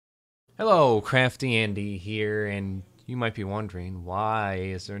Hello, Crafty Andy here, and you might be wondering, why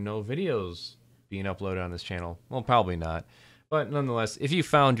is there no videos being uploaded on this channel? Well, probably not. But nonetheless, if you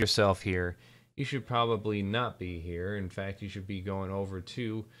found yourself here, you should probably not be here. In fact, you should be going over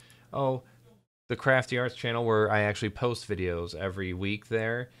to, the CraftyArts channel, where I actually post videos every week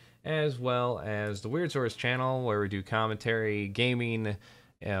there, as well as the WeirdZoRs channel, where we do commentary, gaming,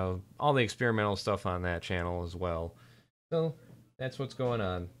 all the experimental stuff on that channel as well. So that's what's going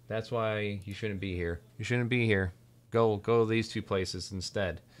on. That's why you shouldn't be here. You shouldn't be here. Go to these two places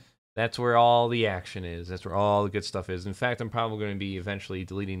instead. That's where all the action is. That's where all the good stuff is. In fact, I'm probably going to be eventually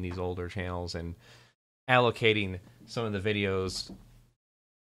deleting these older channels and allocating some of the videos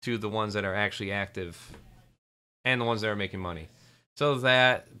to the ones that are actually active and the ones that are making money. So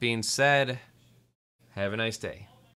that being said, have a nice day.